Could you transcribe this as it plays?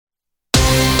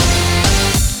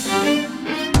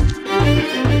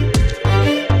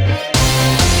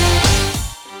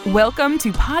Welcome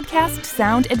to Podcast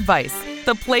Sound Advice,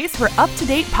 the place for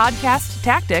up-to-date podcast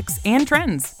tactics and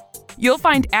trends. You'll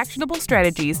find actionable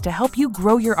strategies to help you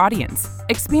grow your audience,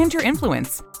 expand your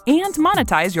influence, and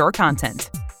monetize your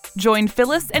content. Join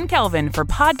Phyllis and Kelvin for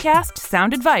Podcast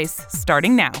Sound Advice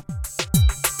starting now.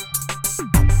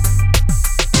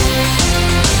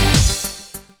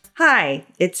 Hi,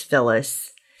 it's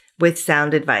Phyllis with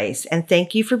Sound Advice, and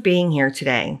thank you for being here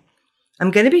today. I'm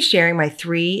going to be sharing my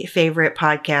 3 favorite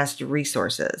podcast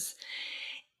resources.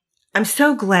 I'm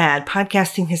so glad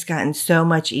podcasting has gotten so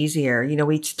much easier.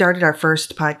 We started our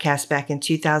first podcast back in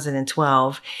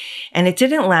 2012, and it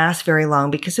didn't last very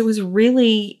long because it was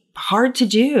really hard to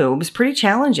do. It was pretty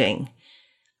challenging.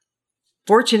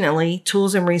 Fortunately,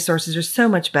 tools and resources are so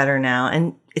much better now,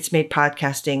 and it's made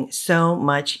podcasting so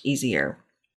much easier.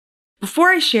 Before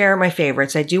I share my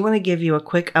favorites, I do want to give you a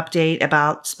quick update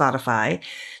about Spotify.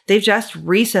 They've just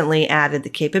recently added the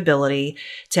capability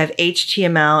to have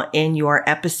HTML in your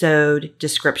episode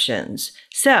descriptions.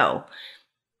 So,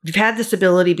 you've had this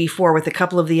ability before with a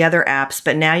couple of the other apps,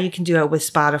 but now you can do it with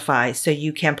Spotify. So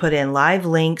you can put in live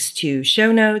links to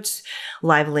show notes,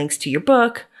 live links to your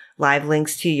book, live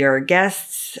links to your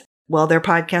guests, their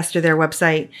podcast or their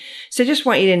website. So I just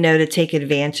want you to know to take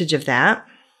advantage of that.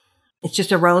 It's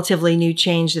just a relatively new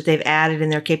change that they've added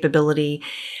in their capability.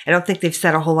 I don't think they've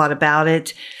said a whole lot about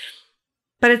it,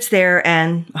 but it's there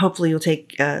and hopefully you'll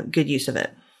take good use of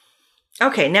it.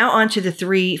 Okay, now on to the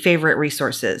 3 favorite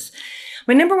resources.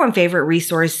 My number 1 favorite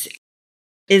resource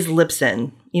is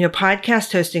Libsyn.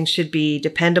 Podcast hosting should be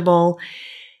dependable,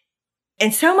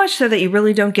 and so much so that you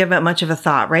really don't give it much of a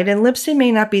thought, right? And Libsyn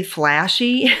may not be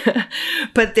flashy,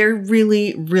 but they're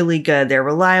really, really good. They're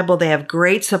reliable. They have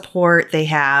great support. They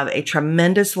have a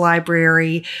tremendous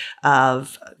library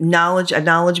of knowledge, a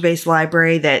knowledge-based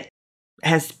library that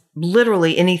has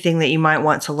literally anything that you might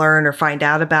want to learn or find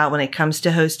out about when it comes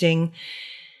to hosting.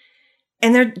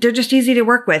 And they're just easy to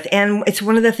work with. And it's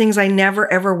one of the things I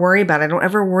never, ever worry about. I don't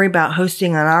ever worry about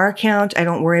hosting on our account. I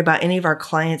don't worry about any of our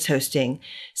clients hosting.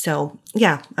 So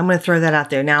yeah, I'm going to throw that out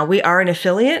there. Now, we are an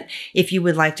affiliate. If you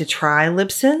would like to try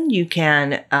Libsyn, you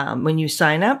can, when you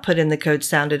sign up, put in the code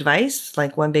Sound Advice,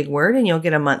 like one big word, and you'll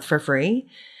get a month for free.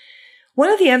 One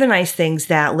of the other nice things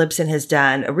that Libsyn has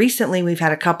done, recently we've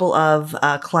had a couple of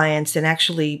clients, and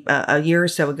actually a year or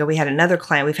so ago we had another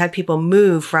client. We've had people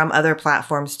move from other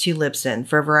platforms to Libsyn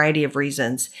for a variety of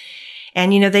reasons.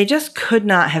 And, they just could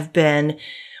not have been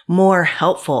more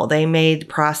helpful. They made the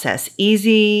process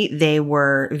easy. They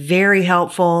were very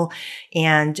helpful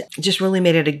and just really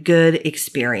made it a good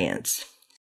experience.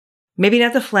 Maybe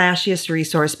not the flashiest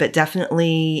resource, but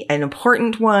definitely an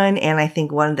important one, and I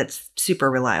think one that's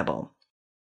super reliable.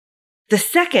 The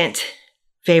second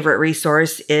favorite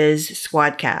resource is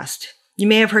Squadcast. You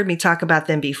may have heard me talk about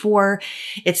them before.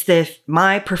 It's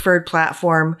my preferred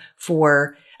platform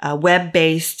for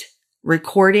web-based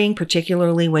recording,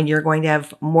 particularly when you're going to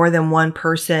have more than one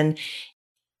person,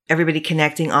 everybody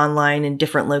connecting online in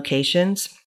different locations.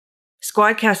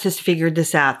 Squadcast has figured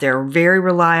this out. They're very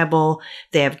reliable.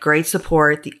 They have great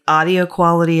support. The audio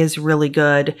quality is really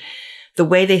good. The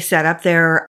way they set up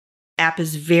their app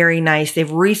is very nice.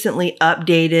 They've recently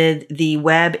updated the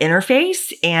web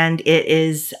interface, and it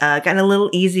is gotten a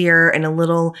little easier and a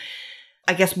little,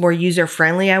 more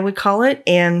user-friendly, I would call it.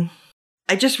 And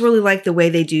I just really like the way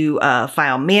they do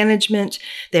file management.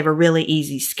 They have a really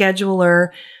easy scheduler.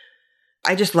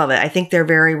 I just love it. I think they're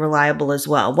very reliable as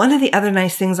well. One of the other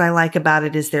nice things I like about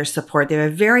it is their support. They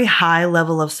have a very high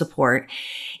level of support.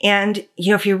 And,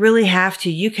 if you really have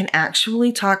to, you can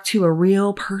actually talk to a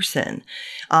real person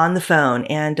on the phone.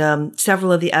 And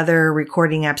several of the other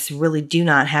recording apps really do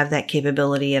not have that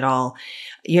capability at all.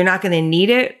 You're not going to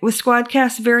need it with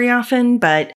Squadcast very often,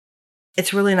 but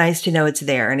it's really nice to know it's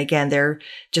there. And again, they're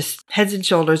just heads and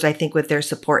shoulders, I think, with their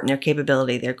support and their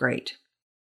capability. They're great.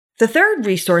 The third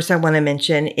resource I want to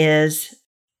mention is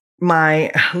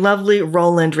my lovely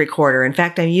Roland recorder. In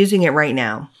fact, I'm using it right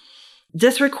now.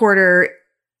 This recorder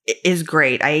is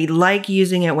great. I like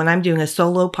using it when I'm doing a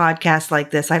solo podcast like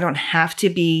this. I don't have to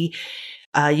be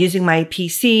using my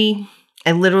PC.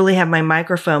 I literally have my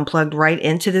microphone plugged right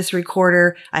into this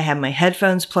recorder. I have my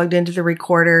headphones plugged into the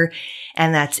recorder,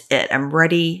 and that's it. I'm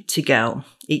ready to go.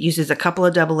 It uses a couple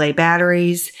of AA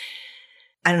batteries.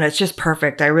 I don't know. It's just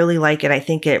perfect. I really like it. I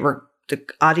think the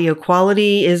audio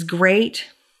quality is great.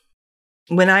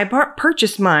 When I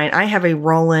purchased mine, I have a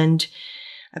Roland,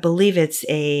 I believe it's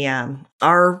a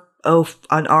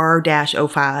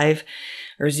R-05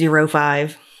 or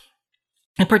 05.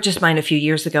 I purchased mine a few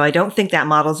years ago. I don't think that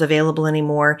model's available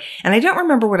anymore. And I don't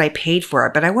remember what I paid for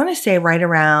it, but I want to say right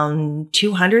around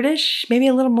 200-ish, maybe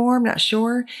a little more. I'm not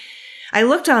sure. I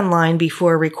looked online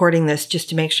before recording this just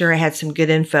to make sure I had some good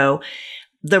info.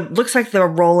 Looks like the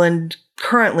Roland,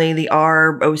 currently the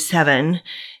R07,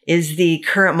 is the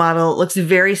current model. It looks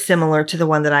very similar to the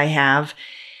one that I have.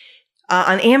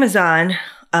 On Amazon,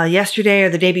 yesterday or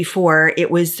the day before, it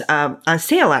was on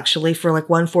sale actually for like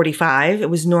 $145. It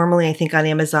was normally, I think, on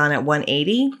Amazon at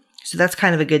 $180. So that's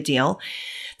kind of a good deal.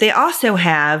 They also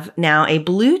have now a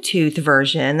Bluetooth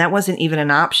version. That wasn't even an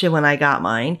option when I got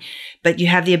mine, but you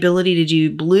have the ability to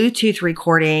do Bluetooth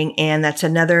recording, and it's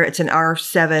an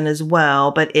R7 as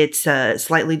well, but it's a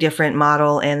slightly different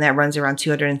model, and that runs around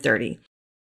 $230.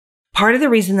 Part of the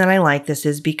reason that I like this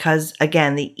is because,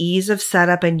 again, the ease of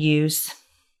setup and use,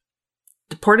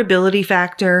 the portability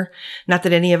factor, not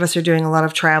that any of us are doing a lot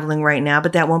of traveling right now,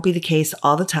 but that won't be the case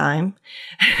all the time.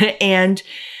 And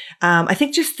I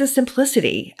think just the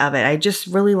simplicity of it. I just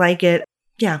really like it.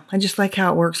 Yeah, I just like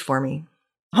how it works for me.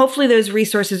 Hopefully those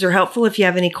resources are helpful. If you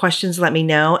have any questions, let me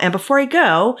know. And before I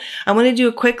go, I want to do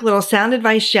a quick little sound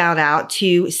advice shout out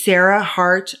to Sarah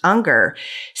Hart Unger.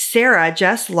 Sarah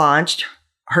just launched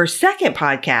her second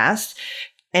podcast,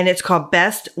 and it's called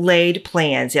Best Laid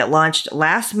Plans. It launched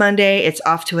last Monday. It's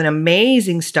off to an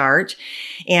amazing start.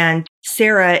 And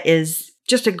Sarah is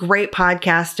just a great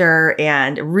podcaster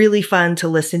and really fun to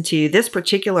listen to. This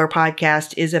particular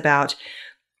podcast is about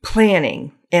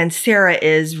planning, and Sarah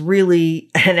is really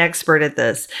an expert at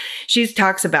this. She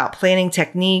talks about planning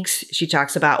techniques. She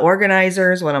talks about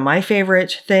organizers, one of my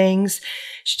favorite things.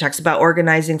 She talks about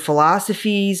organizing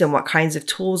philosophies and what kinds of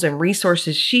tools and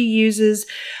resources she uses,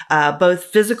 both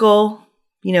physical,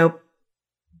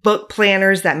 book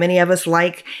planners that many of us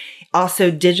like,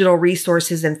 also digital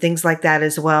resources and things like that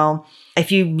as well. If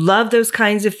you love those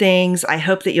kinds of things, I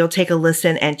hope that you'll take a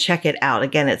listen and check it out.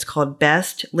 Again, it's called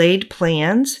Best Laid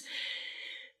Plans.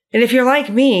 And if you're like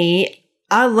me,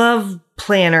 I love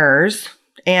planners,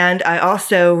 and I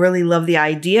also really love the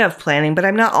idea of planning, but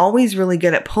I'm not always really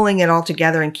good at pulling it all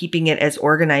together and keeping it as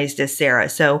organized as Sarah.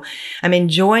 So I'm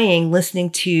enjoying listening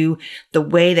to the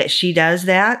way that she does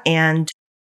that. And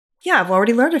yeah, I've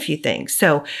already learned a few things.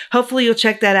 So hopefully you'll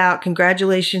check that out.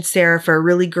 Congratulations, Sarah, for a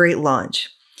really great launch.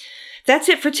 That's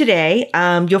it for today.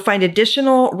 You'll find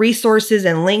additional resources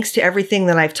and links to everything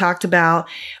that I've talked about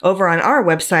over on our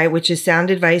website, which is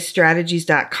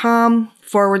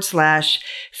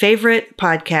soundadvicestrategies.com/favorite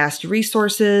podcast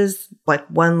resources, like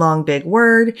one long big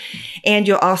word. And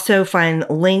you'll also find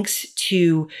links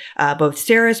to both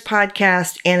Sarah's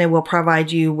podcast, and it will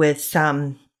provide you with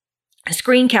some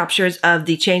screen captures of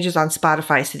the changes on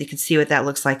Spotify so that you can see what that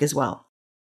looks like as well.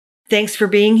 Thanks for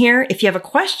being here. If you have a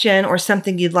question or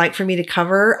something you'd like for me to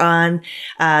cover on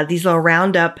these little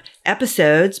roundup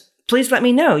episodes, please let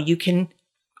me know. You can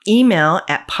email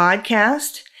at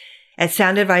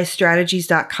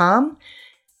podcast@soundadvicestrategies.com.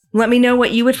 Let me know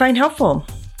what you would find helpful.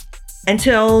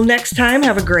 Until next time,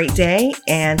 have a great day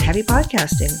and happy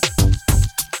podcasting.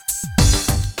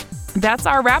 That's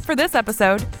our wrap for this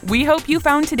episode. We hope you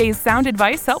found today's sound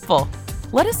advice helpful.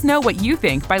 Let us know what you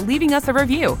think by leaving us a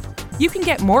review. You can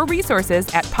get more resources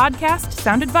at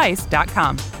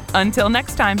podcastsoundadvice.com. Until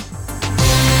next time.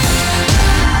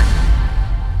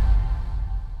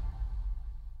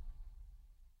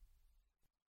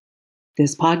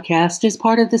 This podcast is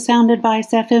part of the Sound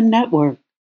Advice FM network.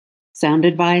 Sound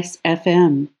Advice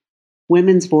FM.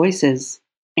 Women's voices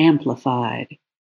amplified.